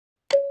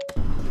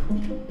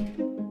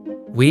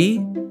We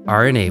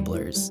are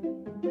enablers.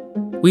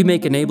 We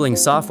make enabling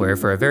software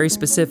for a very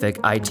specific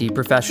IT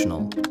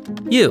professional.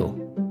 You.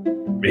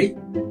 Me?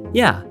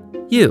 Yeah,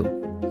 you.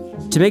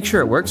 To make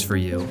sure it works for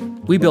you,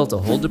 we built a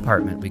whole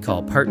department we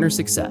call Partner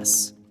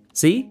Success.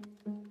 See?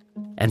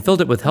 And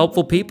filled it with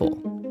helpful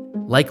people,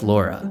 like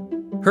Laura.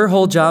 Her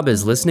whole job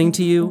is listening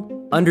to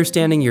you,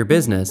 understanding your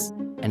business,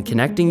 and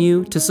connecting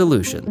you to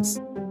solutions.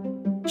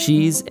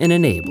 She's an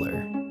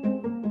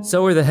enabler.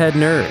 So are the head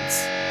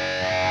nerds.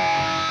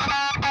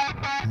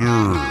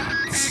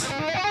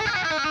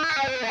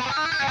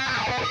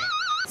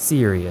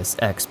 Serious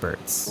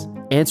experts,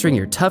 answering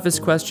your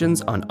toughest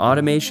questions on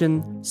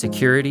automation,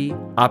 security,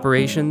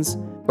 operations,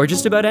 or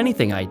just about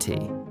anything IT.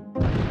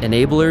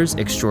 Enablers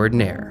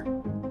extraordinaire.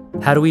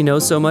 How do we know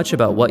so much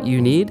about what you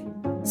need?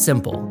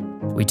 Simple.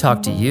 We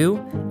talk to you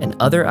and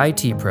other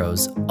IT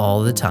pros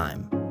all the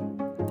time.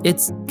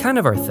 It's kind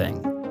of our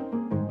thing.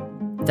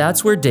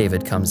 That's where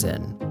David comes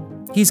in.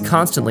 He's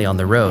constantly on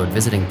the road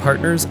visiting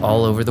partners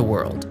all over the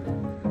world.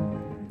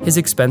 His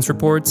expense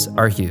reports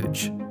are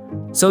huge.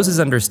 So's his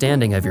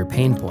understanding of your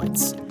pain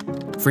points.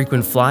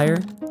 Frequent flyer,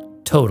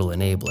 total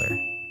enabler.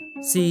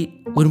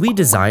 See, when we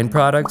design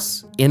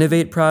products,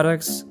 innovate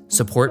products,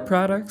 support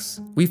products,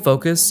 we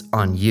focus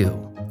on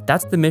you.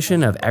 That's the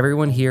mission of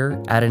everyone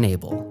here at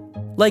Enable.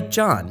 Like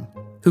John,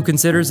 who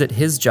considers it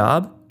his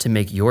job to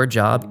make your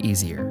job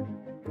easier.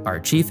 Our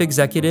Chief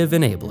Executive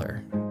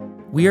Enabler.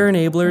 We are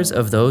enablers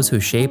of those who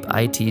shape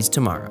IT's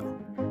tomorrow.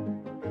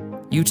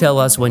 You tell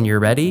us when you're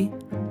ready,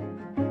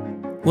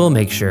 we'll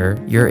make sure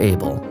you're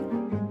able.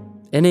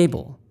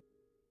 Enable.